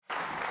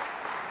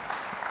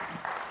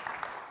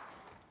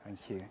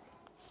Thank you.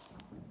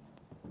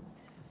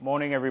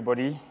 Morning,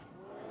 everybody.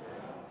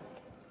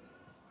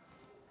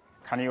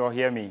 Can you all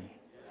hear me?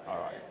 All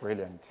right,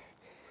 brilliant.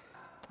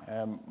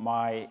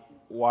 My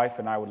wife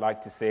and I would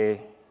like to say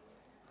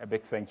a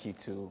big thank you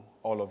to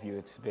all of you.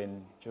 It's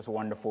been just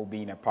wonderful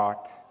being a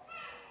part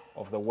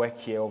of the work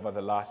here over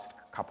the last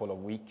couple of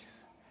weeks.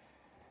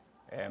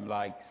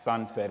 Like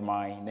Son said,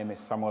 my name is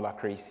Samuel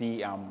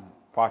Akresi. I'm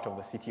part of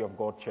the City of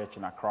God Church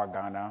in Accra,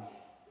 Ghana.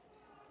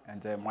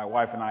 And my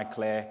wife and I,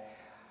 Claire,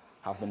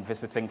 have been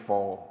visiting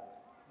for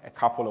a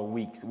couple of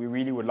weeks. We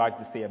really would like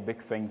to say a big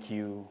thank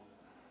you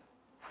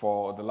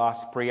for the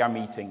last prayer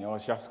meeting. It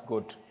was just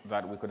good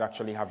that we could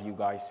actually have you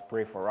guys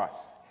pray for us.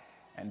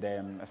 And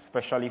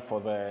especially for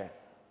the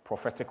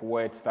prophetic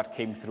words that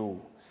came through.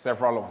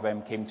 Several of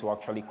them came to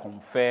actually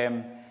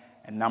confirm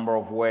a number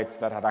of words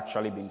that had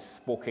actually been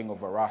spoken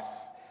over us,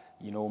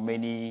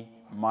 many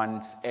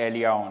months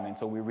earlier on. And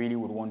so we really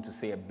would want to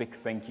say a big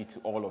thank you to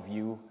all of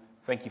you.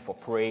 Thank you for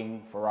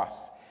praying for us.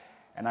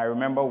 And I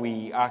remember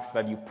we asked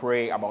that you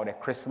pray about a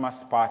Christmas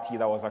party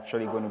that was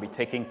actually going to be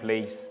taking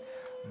place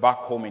back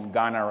home in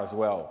Ghana as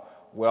well.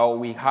 Well,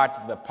 we had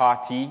the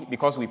party.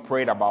 Because we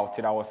prayed about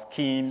it, I was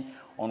keen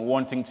on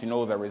wanting to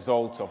know the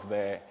results of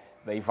the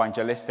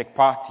evangelistic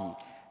party.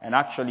 And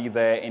actually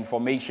the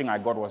information I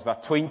got was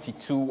that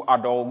 22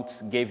 adults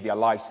gave their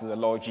lives to the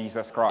Lord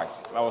Jesus Christ.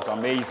 That was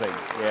amazing.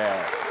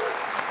 Yeah.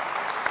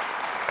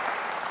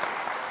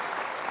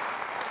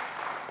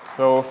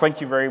 So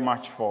thank you very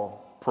much for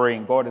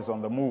praying. God is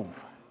on the move.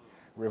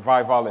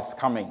 Revival is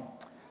coming.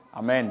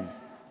 Amen.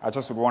 I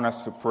just would want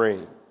us to pray.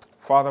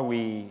 Father,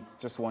 we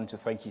just want to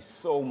thank you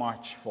so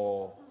much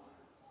for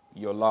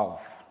your love.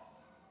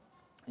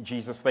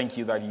 Jesus, thank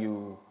you that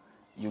you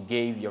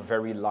gave your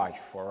very life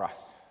for us.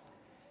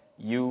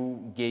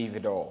 You gave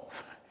it all.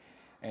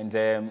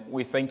 And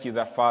we thank you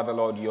that, Father,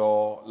 Lord,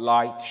 your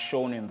light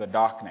shone in the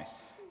darkness,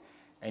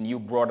 and you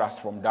brought us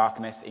from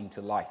darkness into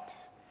light.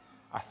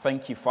 I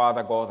thank you,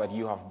 Father God, that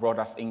you have brought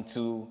us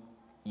into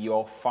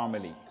your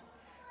family.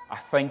 I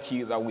thank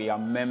you that we are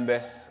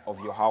members of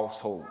your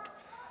household.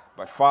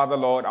 But Father,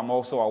 Lord, I'm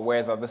also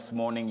aware that this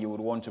morning you would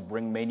want to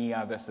bring many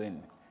others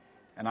in.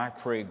 And I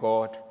pray,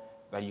 God,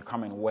 that you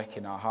come and work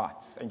in our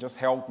hearts. And just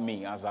help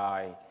me as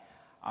I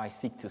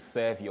seek to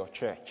serve your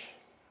church.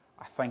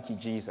 I thank you,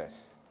 Jesus,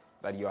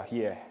 that you are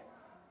here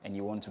and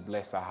you want to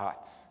bless our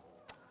hearts.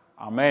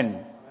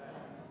 Amen.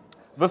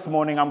 This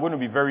morning I'm going to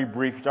be very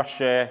brief, just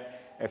share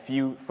a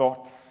few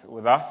thoughts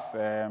with us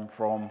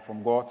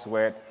from God's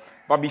word.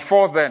 But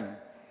before then,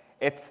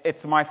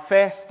 it's my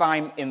first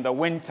time in the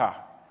winter.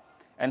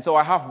 And so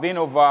I have been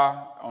over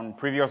on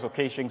previous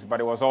occasions, but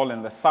it was all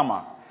in the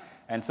summer.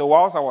 And so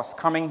whilst I was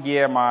coming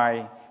here,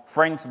 my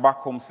friends back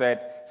home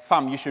said,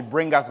 Sam, you should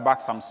bring us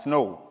back some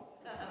snow.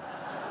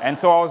 And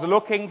so I was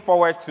looking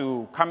forward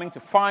to coming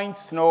to find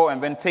snow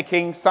and then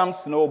taking some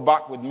snow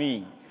back with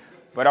me.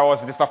 But I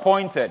was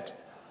disappointed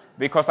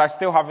because I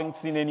still haven't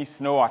seen any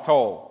snow at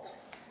all.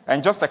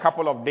 And just a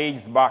couple of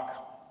days back,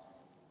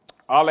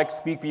 Alex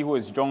Pipi, who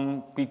is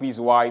John Pipi's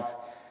wife,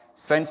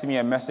 sent me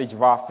a message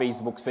via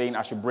Facebook saying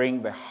I should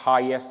bring the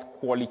highest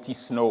quality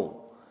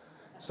snow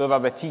so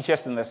that the teachers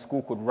in the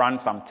school could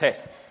run some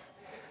tests.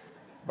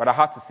 But I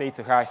had to say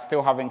to her, I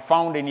still haven't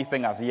found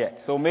anything as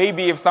yet. So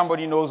maybe if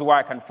somebody knows where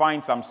I can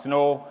find some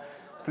snow,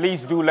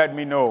 please do let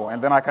me know,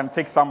 and then I can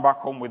take some back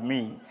home with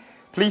me.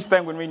 Please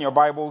turn with me in your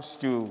Bibles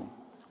to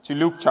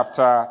Luke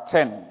chapter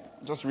 10.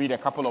 Just read a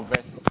couple of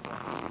verses.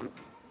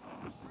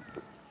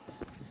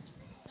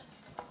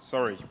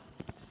 Sorry.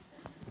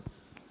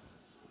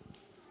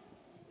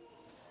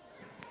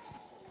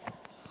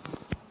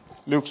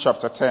 Luke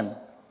chapter 10,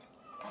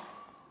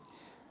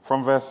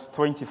 from verse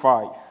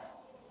 25.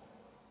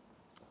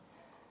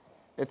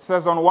 It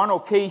says, on one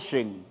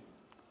occasion,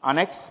 an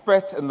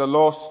expert in the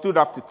law stood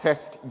up to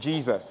test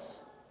Jesus.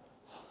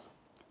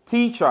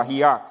 Teacher,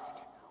 he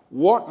asked,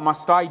 what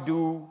must I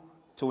do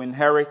to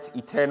inherit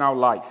eternal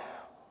life?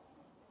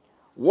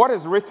 What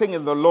is written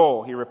in the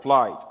law? He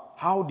replied.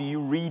 How do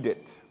you read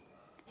it?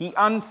 He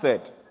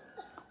answered,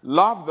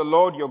 love the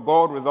Lord your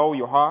God with all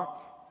your heart,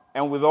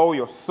 and with all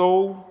your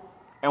soul,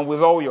 and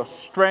with all your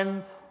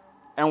strength,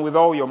 and with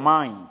all your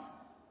mind,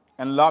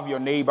 and love your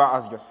neighbor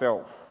as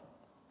yourself.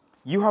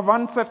 You have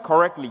answered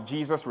correctly,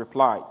 Jesus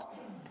replied.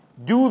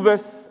 Do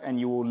this and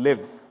you will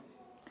live.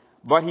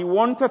 But he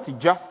wanted to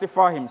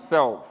justify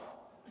himself,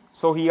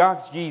 so he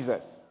asked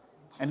Jesus,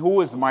 and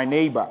who is my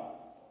neighbor?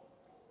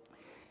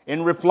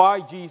 In reply,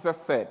 Jesus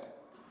said,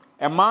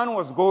 a man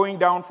was going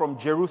down from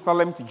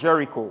Jerusalem to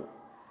Jericho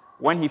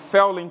when he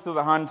fell into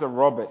the hands of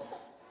robbers.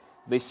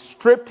 They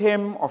stripped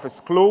him of his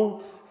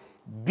clothes,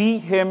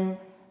 beat him,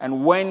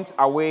 and went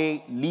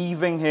away,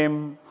 leaving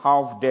him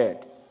half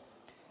dead.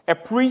 A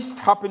priest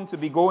happened to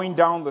be going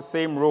down the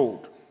same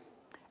road,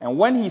 and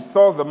when he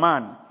saw the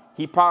man,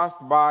 he passed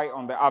by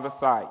on the other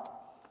side.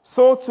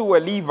 So too a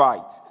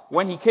Levite,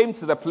 when he came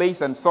to the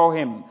place and saw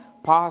him,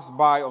 passed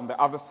by on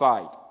the other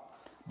side.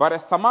 But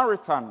a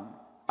Samaritan,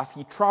 as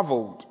he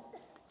traveled,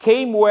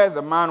 came where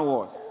the man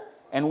was,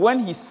 and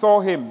when he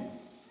saw him,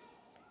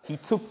 he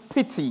took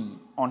pity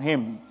on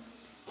him.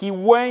 He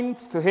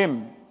went to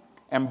him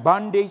and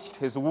bandaged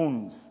his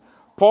wounds,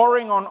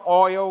 pouring on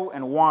oil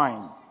and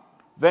wine.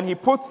 Then he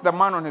put the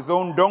man on his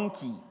own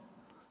donkey,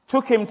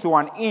 took him to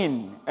an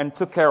inn, and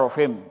took care of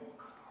him.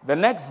 The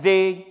next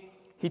day,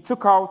 he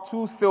took out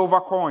 2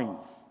 silver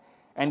coins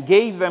and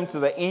gave them to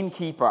the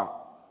innkeeper.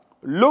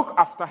 Look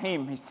after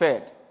him, he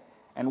said,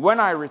 and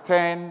when I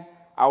return,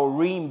 I will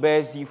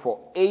reimburse you for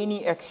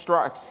any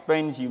extra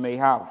expense you may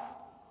have.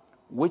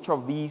 Which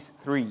of these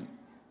 3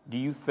 do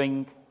you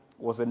think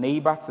was a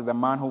neighbor to the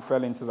man who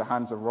fell into the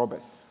hands of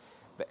robbers?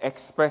 The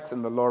expert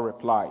in the law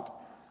replied,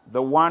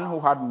 the one who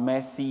had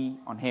mercy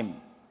on him.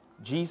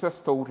 Jesus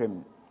told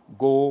him,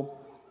 go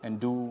and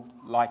do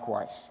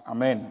likewise.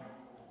 Amen.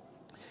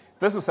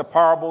 This is a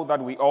parable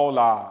that we all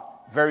are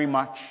very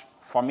much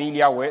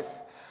familiar with,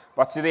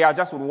 but today I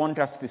just would want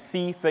us to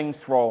see things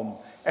from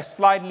a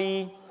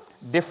slightly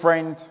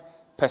different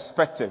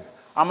perspective.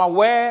 I'm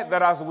aware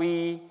that as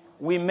we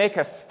make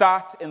a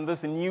start in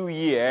this new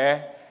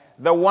year,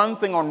 the one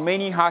thing on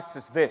many hearts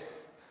is this: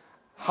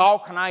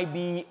 how can I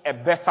be a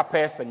better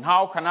person?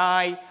 How can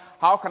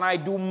I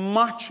do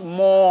much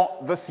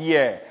more this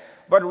year?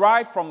 But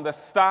right from the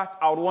start,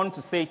 I would want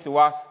to say to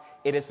us,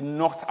 it is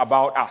not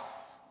about us.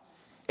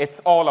 It's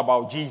all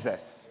about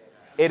Jesus.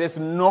 It is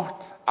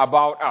not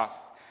about us.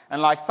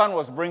 And like Son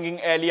was bringing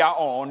earlier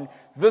on,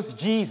 this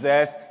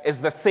Jesus is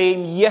the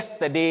same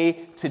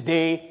yesterday,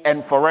 today,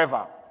 and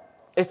forever.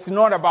 It's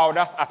not about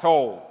us at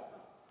all.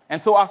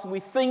 And so as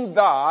we think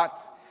that,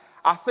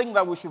 I think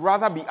that we should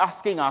rather be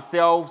asking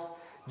ourselves,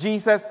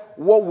 Jesus,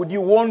 what would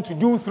you want to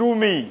do through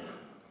me?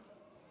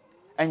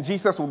 And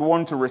Jesus would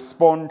want to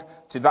respond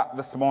to that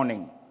this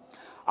morning.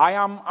 I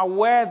am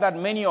aware that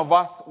many of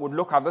us would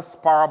look at this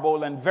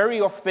parable, and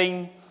very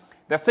often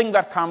the thing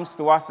that comes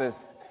to us is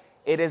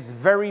it is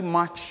very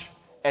much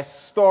a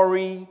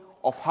story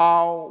of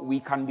how we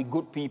can be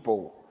good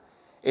people.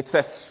 It's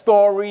a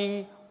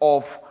story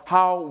of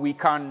how we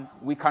can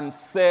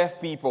serve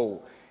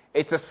people.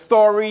 It's a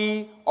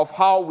story of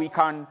how we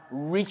can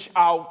reach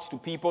out to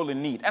people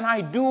in need. And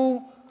I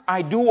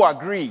do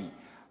agree,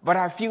 but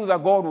I feel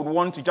that God would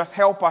want to just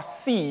help us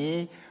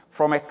see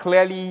from a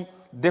clearly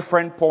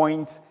different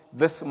point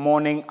this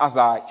morning as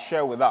I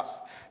share with us.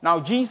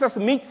 Now, Jesus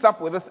meets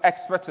up with this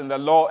expert in the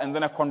law, and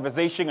then a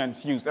conversation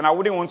ensues. And I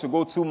wouldn't want to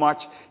go too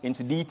much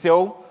into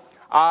detail.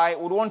 I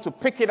would want to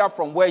pick it up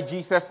from where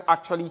Jesus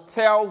actually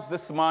tells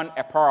this man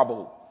a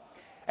parable.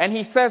 And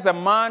he says a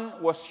man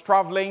was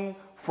traveling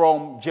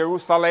from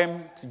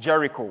Jerusalem to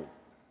Jericho.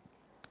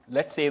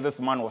 Let's say this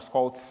man was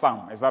called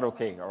Sam. Is that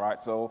okay? All right.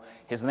 So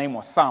his name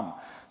was Sam.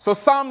 So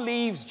Sam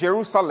leaves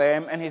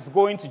Jerusalem and he's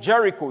going to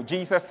Jericho,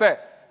 Jesus says.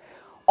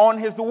 On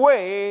his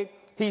way,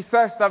 he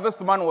says that this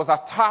man was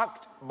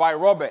attacked by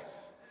robbers.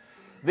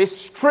 They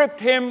stripped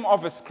him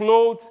of his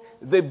clothes,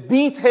 they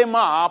beat him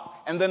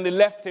up, and then they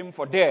left him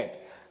for dead.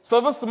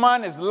 So this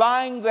man is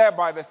lying there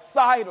by the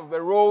side of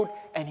the road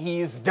and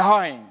he is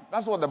dying.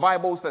 That's what the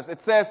Bible says. It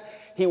says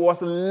he was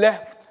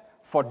left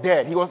for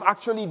dead. He was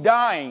actually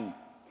dying.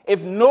 If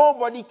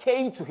nobody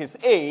came to his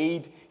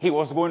aid, he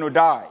was going to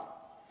die.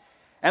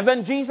 And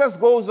then Jesus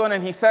goes on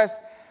and he says,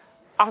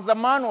 as the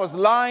man was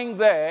lying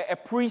there, a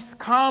priest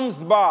comes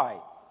by.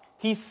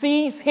 He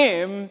sees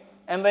him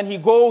and then he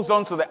goes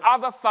on to the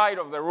other side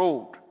of the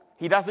road.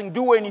 He doesn't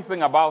do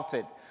anything about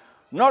it.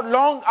 Not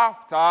long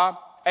after,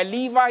 a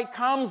Levite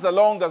comes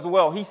along as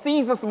well. He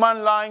sees this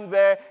man lying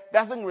there,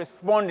 doesn't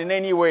respond in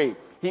any way.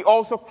 He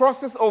also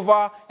crosses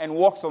over and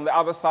walks on the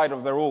other side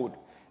of the road.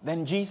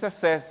 Then Jesus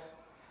says,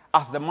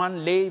 as the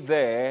man lay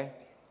there,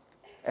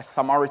 a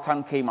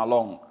Samaritan came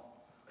along.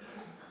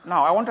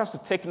 Now, I want us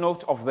to take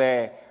note of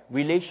the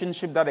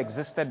relationship that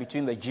existed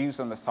between the Jews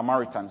and the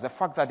Samaritans. The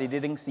fact that they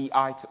didn't see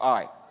eye to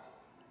eye.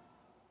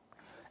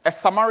 A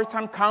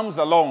Samaritan comes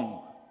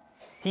along.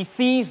 He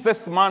sees this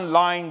man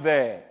lying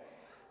there.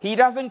 He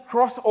doesn't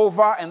cross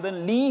over and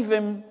then leave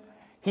him.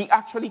 He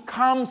actually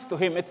comes to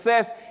him. It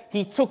says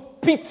he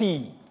took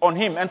pity on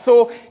him. And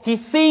so he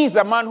sees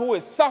a man who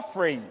is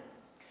suffering.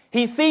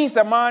 He sees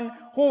a man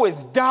who is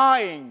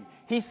dying.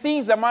 He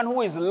sees a man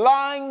who is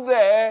lying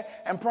there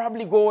and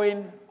probably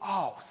going,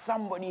 oh,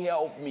 somebody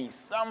help me.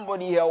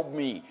 Somebody help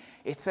me.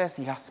 It says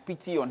he has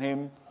pity on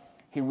him.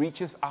 He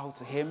reaches out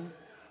to him.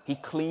 He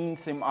cleans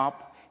him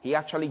up. He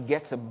actually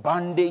gets a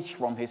bandage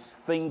from his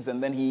things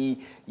and then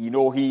he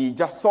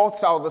just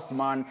sorts out this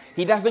man.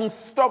 He doesn't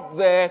stop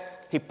there.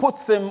 He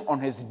puts him on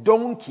his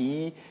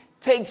donkey,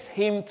 takes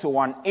him to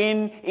an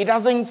inn. He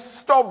doesn't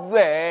stop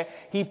there.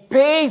 He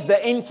pays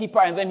the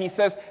innkeeper and then he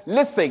says,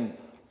 listen,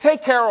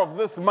 take care of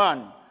this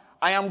man.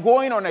 I am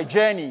going on a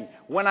journey.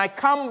 When I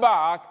come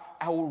back,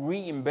 I will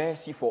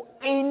reimburse you for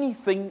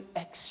anything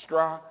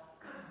extra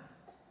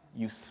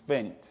you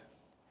spent.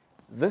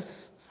 This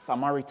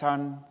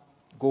Samaritan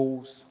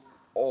goes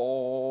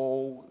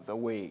all the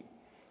way.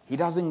 He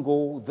doesn't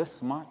go this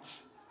much,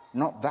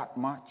 not that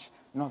much,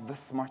 not this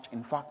much.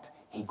 In fact,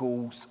 he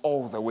goes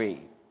all the way.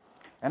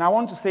 And I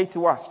want to say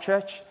to us,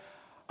 church,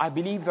 I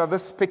believe that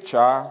this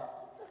picture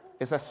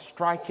is a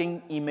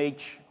striking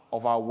image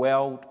of our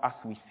world as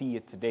we see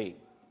it today.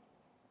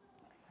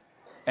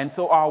 And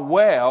so our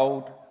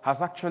world has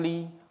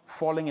actually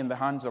fallen in the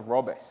hands of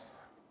robbers.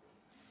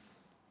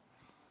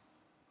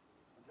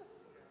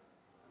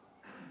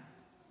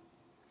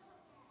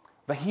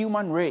 The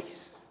human race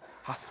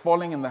has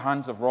fallen in the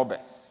hands of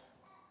robbers.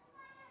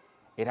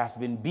 It has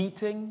been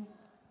beaten,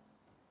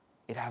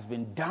 it has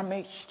been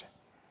damaged,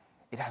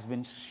 it has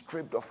been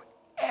stripped of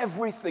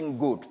everything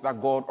good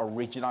that God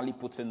originally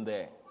put in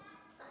there.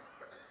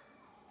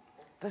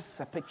 This is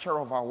a picture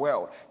of our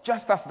world.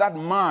 Just as that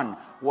man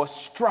was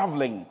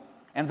traveling,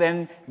 and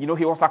then, he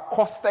was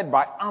accosted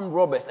by armed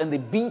robbers, and they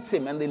beat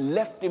him, and they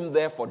left him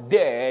there for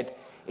dead.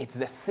 It's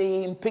the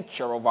same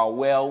picture of our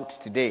world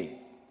today.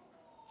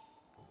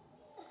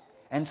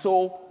 And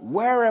so,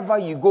 wherever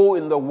you go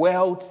in the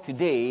world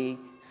today,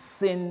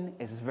 sin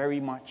is very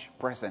much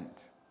present.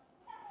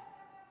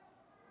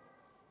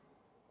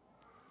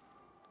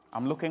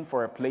 I'm looking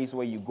for a place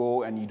where you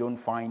go and you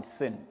don't find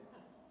sin.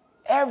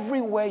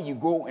 Everywhere you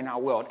go in our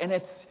world. And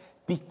it's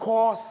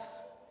because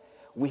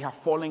we have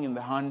fallen in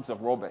the hands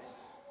of robbers.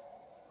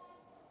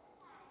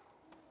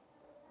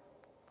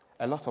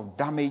 A lot of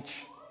damage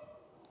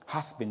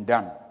has been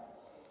done.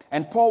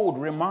 And Paul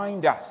would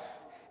remind us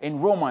in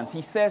Romans,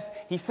 he says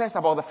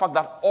about the fact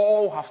that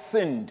all have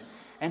sinned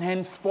and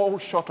hence fall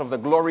short of the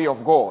glory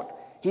of God.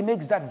 He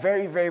makes that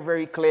very, very,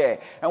 very clear.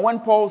 And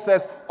when Paul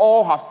says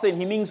all have sinned,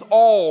 he means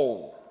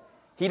all.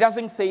 He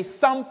doesn't say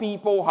some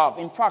people have.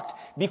 In fact,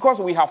 because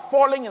we have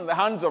fallen in the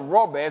hands of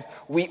robbers,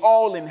 we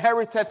all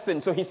inherited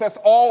sin. So he says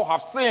all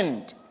have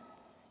sinned.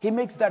 He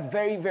makes that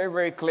very, very,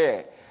 very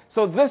clear.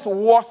 So this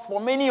was, for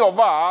many of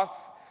us,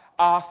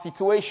 our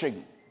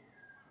situation.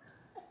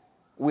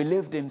 We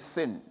lived in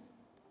sin.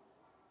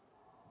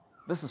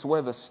 This is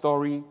where the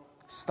story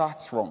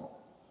starts from.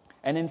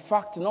 And in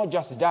fact, not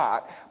just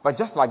that, but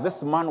just like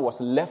this man was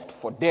left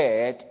for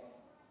dead,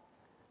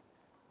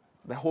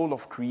 the whole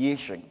of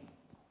creation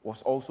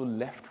was also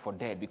left for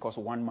dead because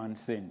one man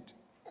sinned.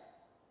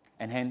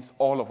 And hence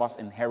all of us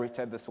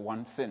inherited this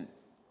one sin.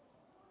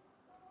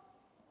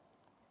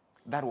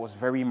 That was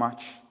very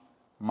much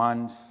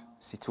man's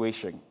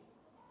situation.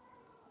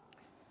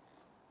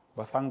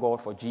 But thank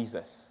God for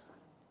Jesus.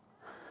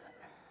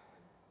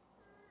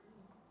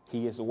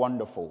 He is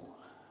wonderful.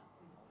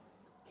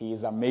 He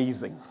is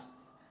amazing.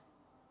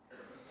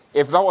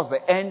 If that was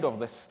the end of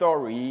the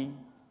story,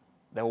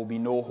 there will be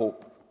no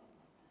hope.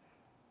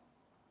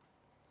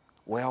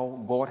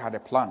 Well, God had a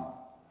plan.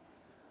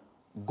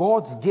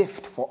 God's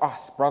gift for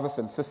us, brothers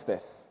and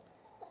sisters,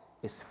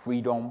 is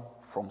freedom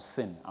from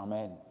sin.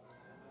 Amen.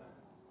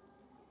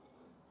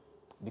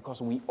 Because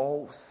we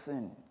all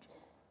sinned.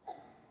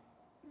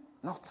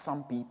 Not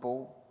some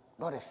people,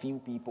 not a few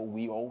people,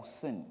 we all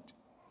sinned.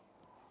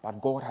 But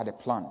God had a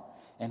plan.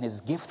 And his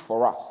gift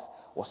for us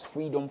was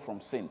freedom from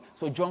sin.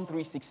 So John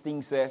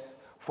 3:16 says,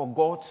 "For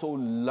God so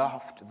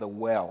loved the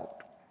world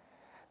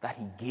that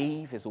he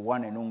gave his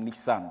one and only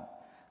Son,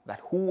 that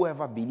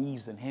whoever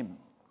believes in him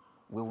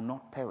will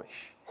not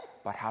perish,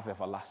 but have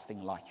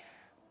everlasting life."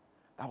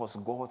 That was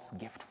God's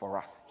gift for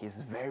us, his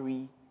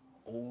very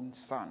own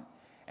Son.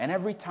 And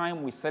every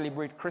time we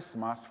celebrate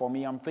Christmas, for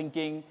me, I'm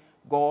thinking,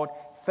 God,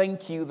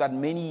 thank you that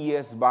many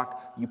years back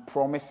you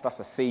promised us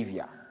a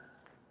Savior.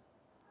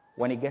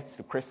 When it gets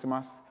to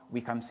Christmas,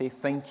 we can say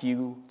thank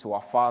you to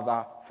our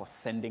Father for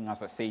sending us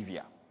a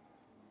Savior.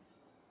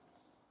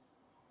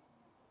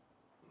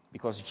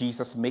 Because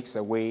Jesus makes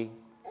a way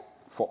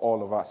for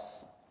all of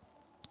us.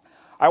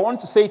 I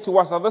want to say to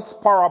us that this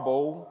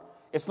parable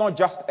is not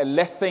just a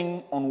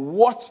lesson on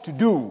what to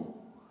do.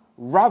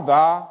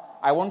 Rather,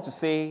 I want to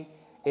say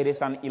it is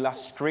an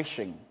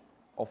illustration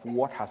of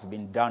what has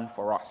been done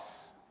for us.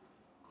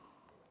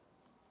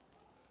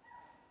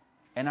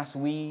 And as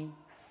we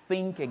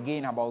think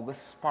again about this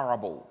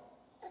parable,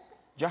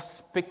 just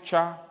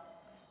picture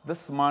this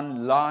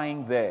man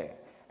lying there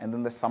and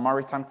then the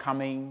Samaritan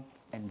coming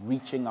and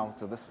reaching out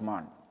to this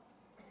man.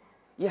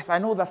 Yes, I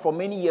know that for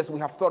many years we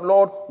have thought,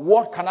 Lord,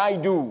 what can I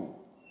do?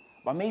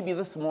 But maybe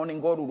this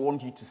morning God would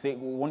want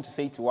to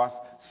say to us,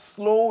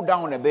 slow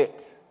down a bit.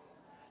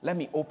 Let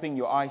me open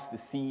your eyes to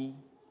see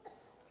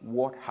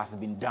what has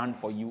been done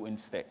for you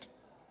instead.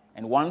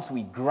 And once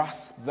we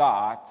grasp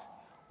that,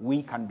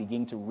 we can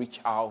begin to reach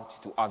out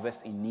to others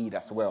in need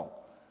as well.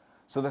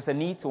 So there's a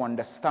need to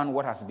understand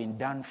what has been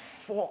done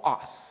for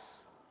us.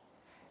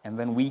 And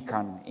then we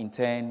can, in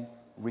turn,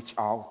 reach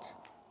out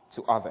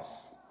to others.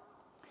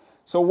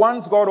 So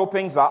once God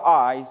opens our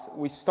eyes,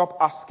 we stop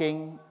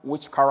asking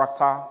which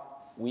character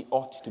we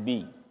ought to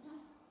be.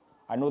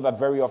 I know that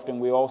very often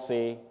we all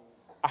say,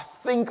 I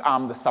think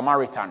I'm the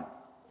Samaritan.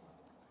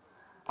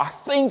 I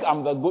think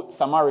I'm the good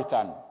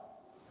Samaritan.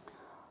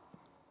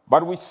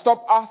 But we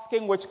stop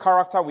asking which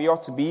character we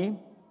ought to be,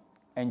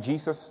 and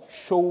Jesus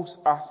shows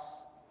us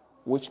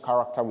which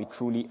character we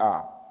truly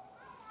are.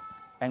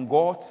 And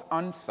God's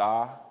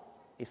answer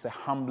is a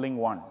humbling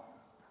one.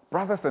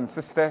 Brothers and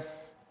sisters,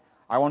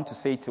 I want to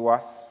say to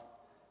us,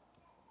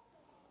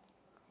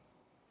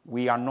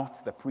 we are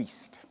not the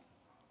priest.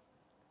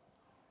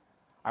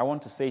 I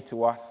want to say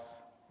to us,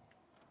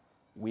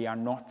 we are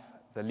not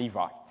the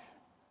Levite.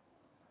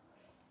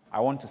 I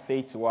want to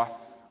say to us,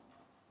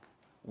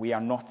 we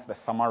are not the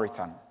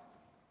Samaritan.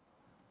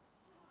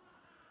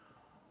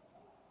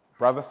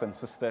 Brothers and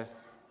sisters,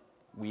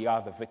 we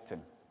are the victim.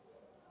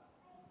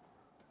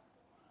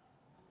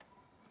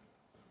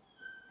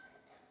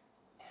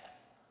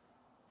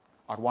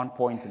 At one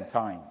point in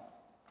time,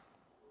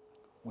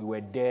 we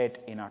were dead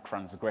in our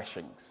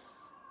transgressions.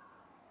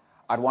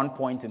 At one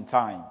point in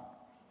time,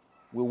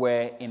 we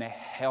were in a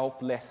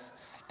helpless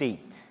state.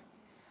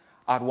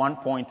 At one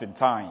point in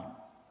time,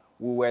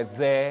 we were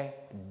there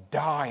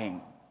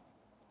dying.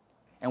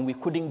 And we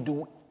couldn't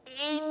do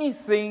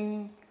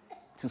anything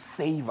to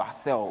save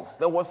ourselves.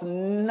 There was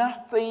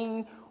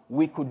nothing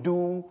we could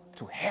do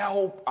to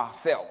help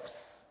ourselves.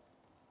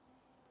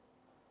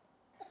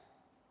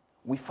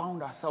 We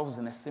found ourselves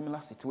in a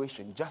similar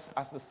situation, just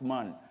as this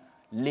man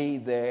lay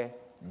there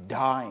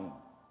dying.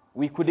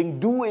 We couldn't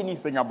do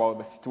anything about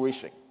the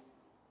situation.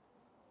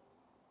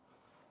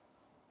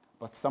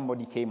 But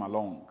somebody came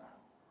along.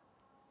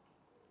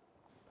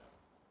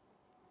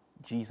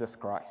 Jesus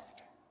Christ.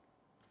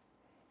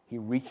 He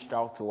reached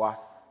out to us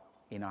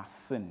in our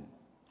sin,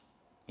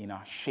 in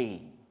our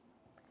shame,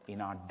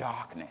 in our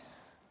darkness.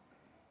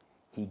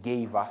 He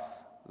gave us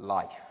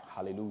life.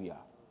 Hallelujah.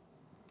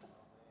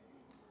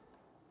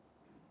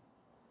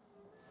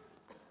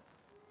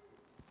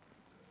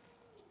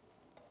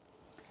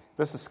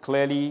 This is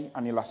clearly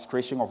an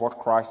illustration of what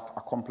Christ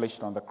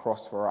accomplished on the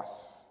cross for us.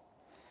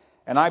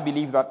 And I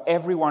believe that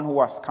everyone who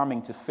has come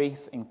into faith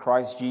in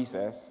Christ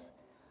Jesus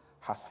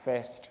has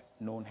first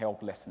known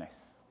helplessness.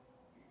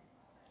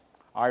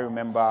 I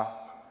remember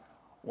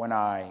when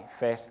I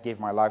first gave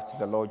my life to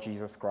the Lord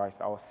Jesus Christ,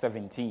 I was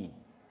 17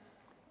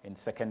 in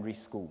secondary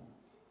school.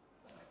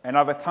 And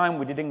at the time,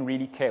 we didn't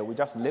really care. We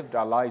just lived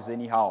our lives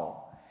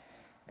anyhow.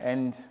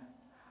 And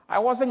I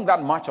wasn't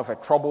that much of a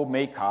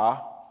troublemaker,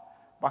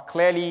 but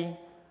clearly,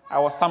 I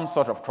was some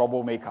sort of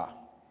troublemaker.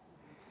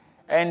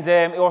 And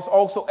it was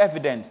also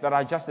evident that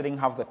I just didn't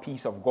have the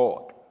peace of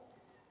God.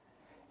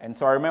 And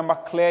so I remember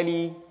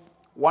clearly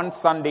one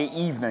Sunday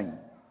evening,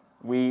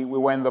 we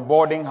were in the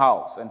boarding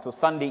house. And so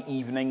Sunday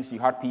evenings, you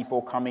had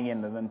people coming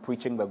in and then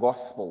preaching the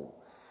gospel.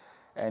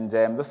 And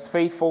this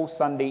faithful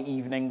Sunday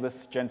evening, this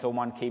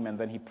gentleman came and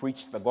then he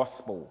preached the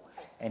gospel.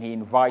 And he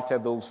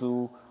invited those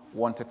who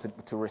wanted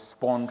to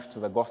respond to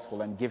the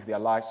gospel and give their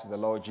lives to the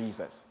Lord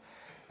Jesus.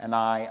 And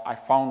I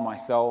found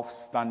myself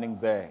standing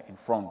there in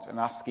front and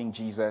asking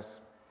Jesus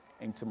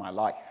into my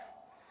life.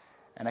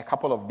 And a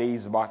couple of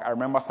days back, I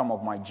remember some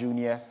of my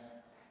juniors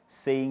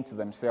saying to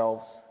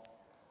themselves,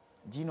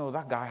 do you know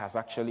that guy has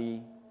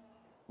actually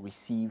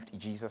received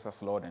Jesus as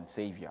Lord and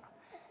Savior?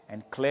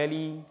 And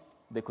clearly,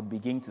 they could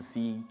begin to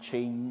see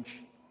change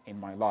in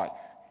my life.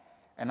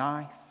 And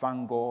I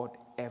thank God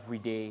every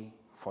day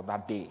for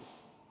that day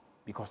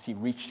because He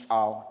reached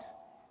out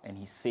and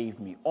He saved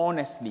me.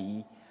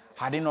 Honestly,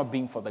 had it not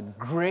been for the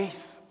grace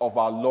of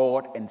our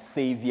Lord and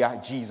Savior,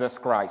 Jesus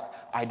Christ,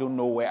 I don't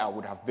know where I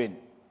would have been.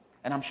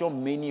 And I'm sure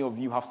many of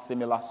you have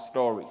similar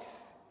stories.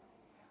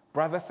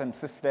 Brothers and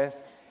sisters,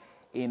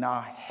 in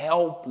our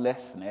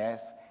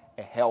helplessness,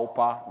 a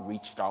helper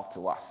reached out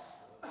to us.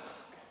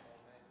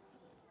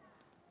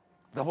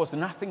 There was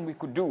nothing we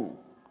could do.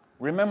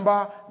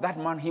 Remember that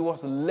man, he was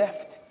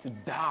left to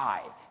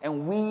die.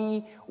 And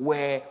we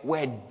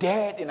were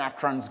dead in our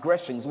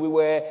transgressions. We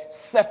were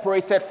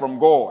separated from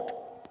God.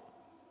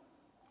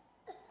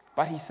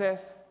 But He says,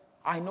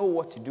 I know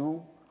what to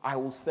do. I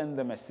will send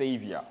them a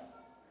Savior.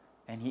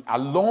 And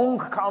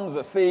along comes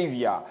a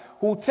Savior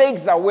who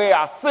takes away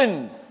our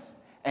sins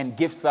and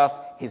gives us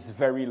His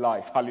very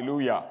life.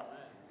 Hallelujah.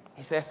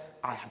 He says,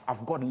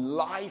 I've got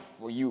life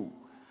for you.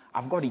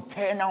 I've got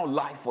eternal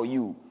life for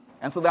you.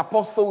 And so the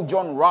Apostle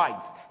John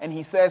writes, and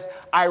he says,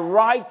 I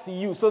write to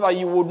you so that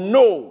you would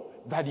know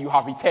that you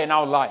have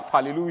eternal life.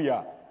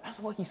 Hallelujah. That's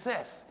what he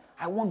says.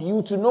 I want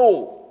you to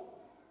know.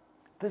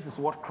 This is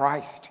what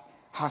Christ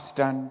has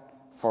done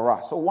for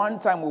us. So one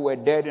time we were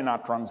dead in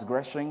our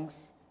transgressions,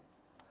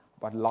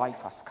 but life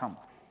has come.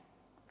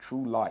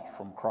 True life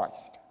from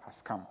Christ has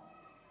come.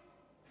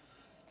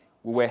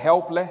 We were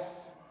helpless,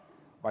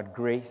 but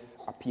grace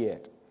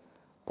appeared.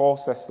 Paul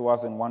says to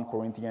us in 1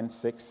 Corinthians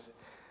 6,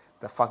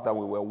 the fact that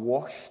we were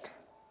washed,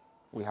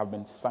 we have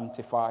been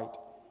sanctified,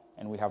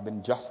 and we have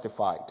been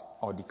justified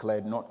or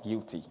declared not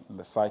guilty in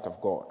the sight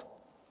of God.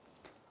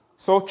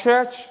 So,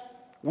 church,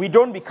 we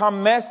don't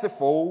become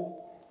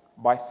merciful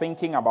by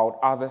thinking about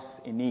others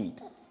in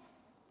need,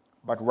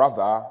 but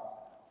rather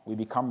we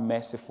become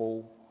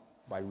merciful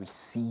by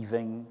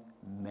receiving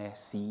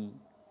mercy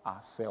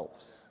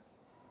ourselves.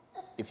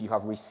 If you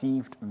have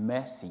received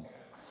mercy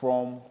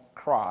from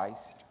Christ,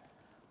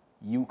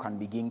 you can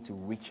begin to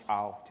reach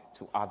out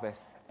to others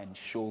and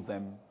show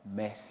them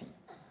mercy.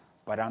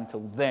 But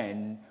until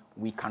then,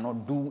 we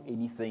cannot do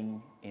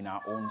anything in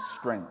our own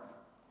strength.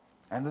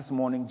 And this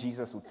morning,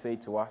 Jesus would say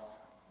to us,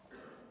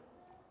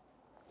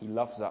 He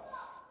loves us.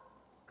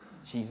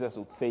 Jesus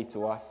would say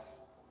to us,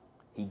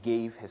 He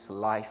gave His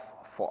life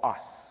for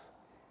us.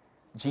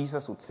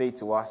 Jesus would say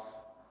to us,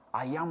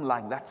 I am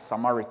like that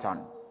Samaritan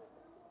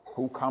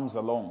who comes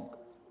along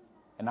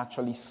and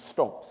actually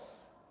stops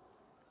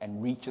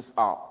and reaches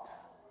out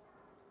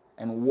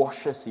and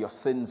washes your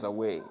sins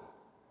away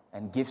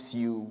and gives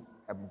you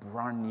a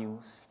brand new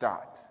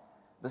start.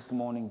 This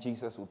morning,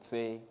 Jesus would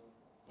say,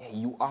 hey,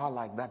 you are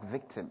like that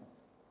victim,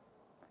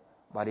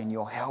 but in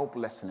your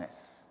helplessness,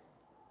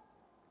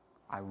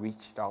 I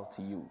reached out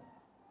to you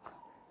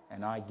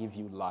and I give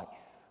you life.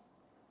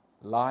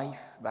 Life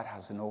that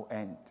has no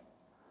end.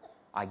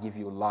 I give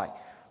you life.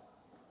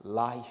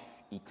 Life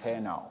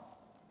eternal.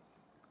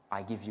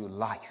 I give you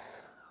life.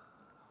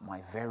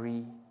 My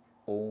very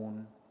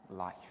own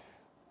life.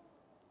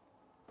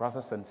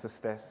 Brothers and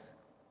sisters,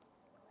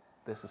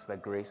 this is the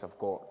grace of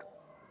God.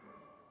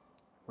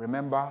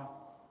 Remember,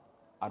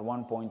 at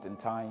one point in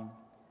time,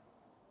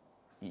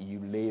 you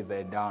lay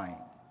there dying.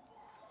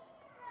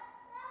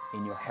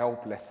 In your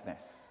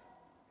helplessness,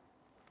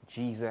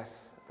 Jesus,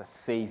 the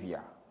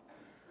Savior,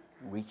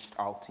 reached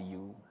out to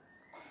you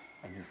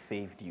and He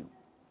saved you.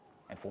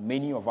 And for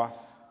many of us,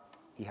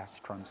 He has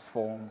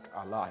transformed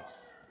our lives.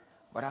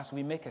 But as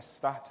we make a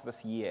start this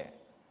year,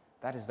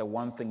 that is the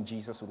one thing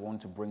Jesus would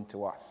want to bring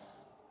to us.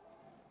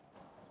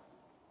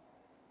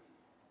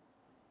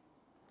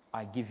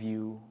 I give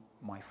you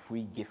my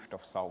free gift of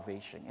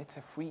salvation. It's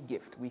a free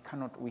gift. We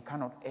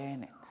cannot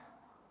earn it.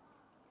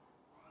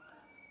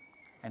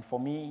 And for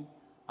me,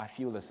 I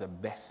feel it's the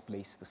best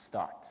place to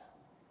start.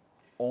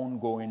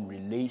 Ongoing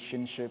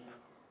relationship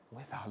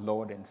with our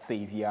Lord and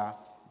Savior,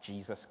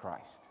 Jesus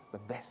Christ. The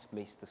best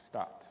place to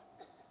start.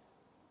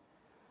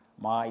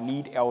 My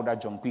lead elder,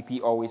 John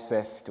Quickly, always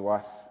says to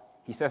us,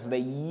 he says, the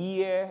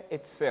year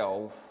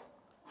itself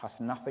has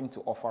nothing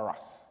to offer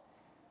us.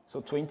 So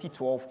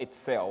 2012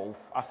 itself,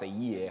 as a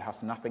year, has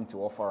nothing to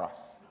offer us.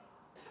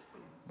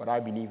 But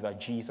I believe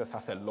that Jesus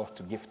has a lot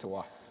to give to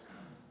us.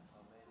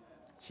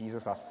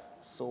 Jesus has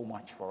so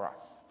much for us.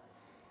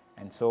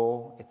 And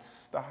so it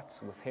starts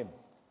with Him.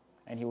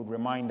 And He would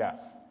remind us,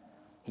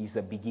 He's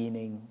the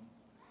beginning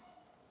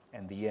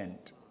and the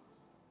end.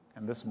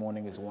 And this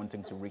morning is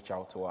wanting to reach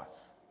out to us.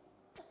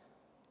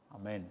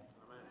 Amen.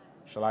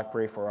 Shall I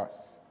pray for us?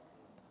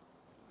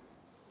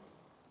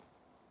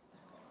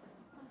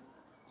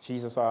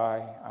 Jesus,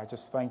 I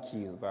just thank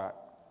you that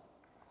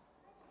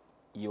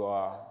you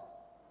are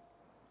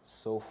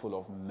so full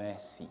of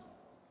mercy.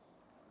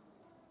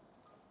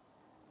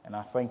 And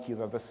I thank you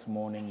that this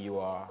morning you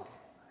are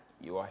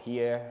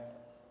here,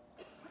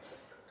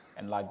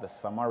 and like the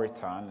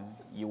Samaritan,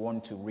 you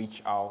want to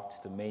reach out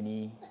to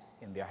many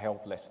in their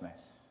helplessness.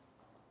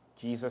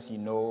 Jesus, you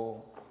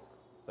know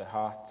the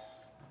hearts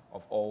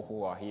of all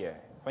who are here.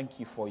 Thank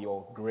you for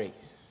your grace.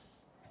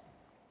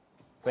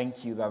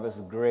 Thank you that this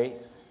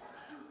grace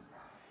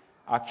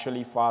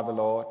actually, Father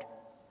Lord,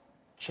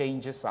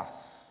 changes us.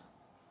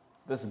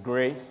 This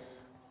grace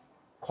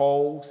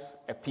calls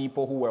a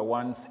people who were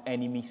once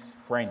enemies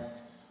friends.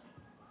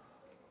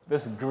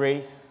 This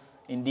grace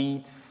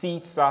indeed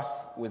seats us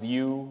with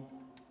you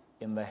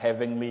in the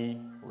heavenly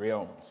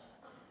realms.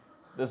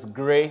 This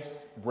grace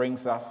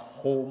brings us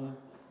home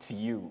to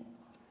you.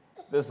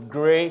 This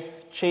grace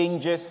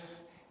changes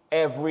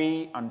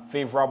every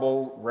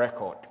unfavorable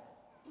record.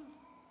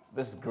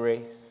 This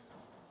grace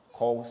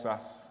calls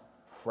us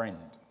friend.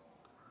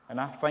 And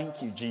I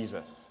thank you,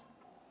 Jesus,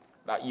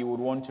 that you would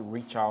want to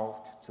reach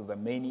out to the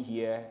many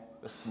here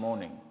this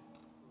morning.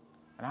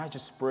 And I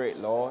just pray,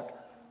 Lord,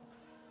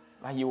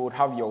 that you would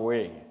have your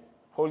way.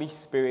 Holy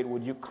Spirit,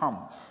 would you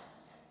come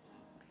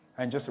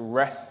and just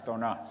rest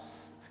on us?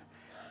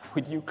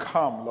 Would you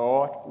come,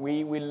 Lord?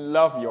 We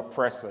love your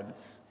presence.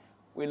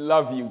 We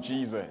love you,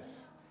 Jesus.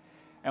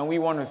 And we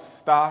want to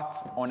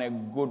start on a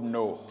good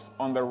note,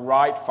 on the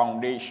right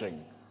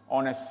foundation,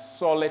 on a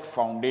solid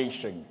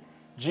foundation.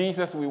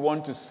 Jesus, we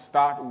want to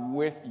start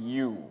with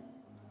you.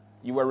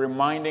 You were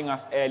reminding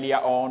us earlier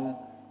on,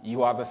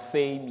 you are the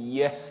same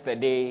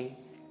yesterday,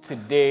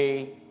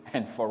 today,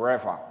 and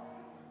forever.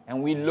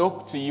 And we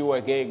look to you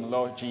again,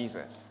 Lord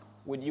Jesus.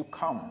 Would you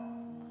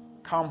come?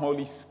 Come,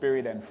 Holy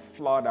Spirit, and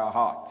flood our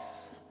hearts.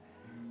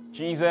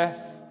 Jesus,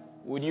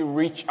 would you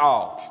reach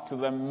out to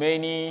the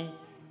many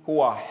who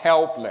are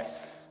helpless?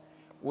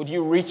 Would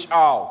you reach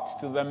out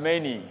to the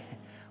many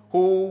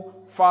who,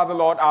 Father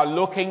Lord, are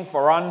looking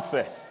for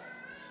answers?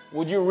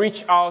 Would you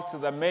reach out to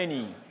the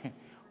many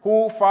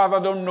who,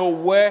 Father, don't know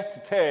where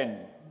to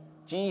turn?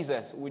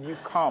 Jesus, would you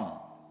come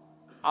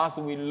as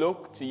we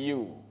look to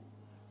you?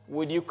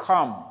 Would you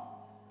come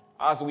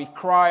as we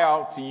cry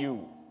out to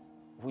you?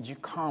 Would you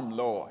come,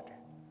 Lord?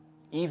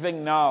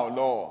 Even now,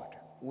 Lord,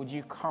 would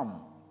you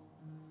come?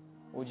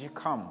 Would you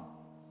come?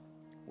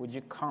 Would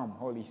you come,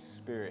 Holy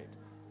Spirit?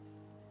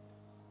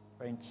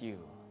 Thank you.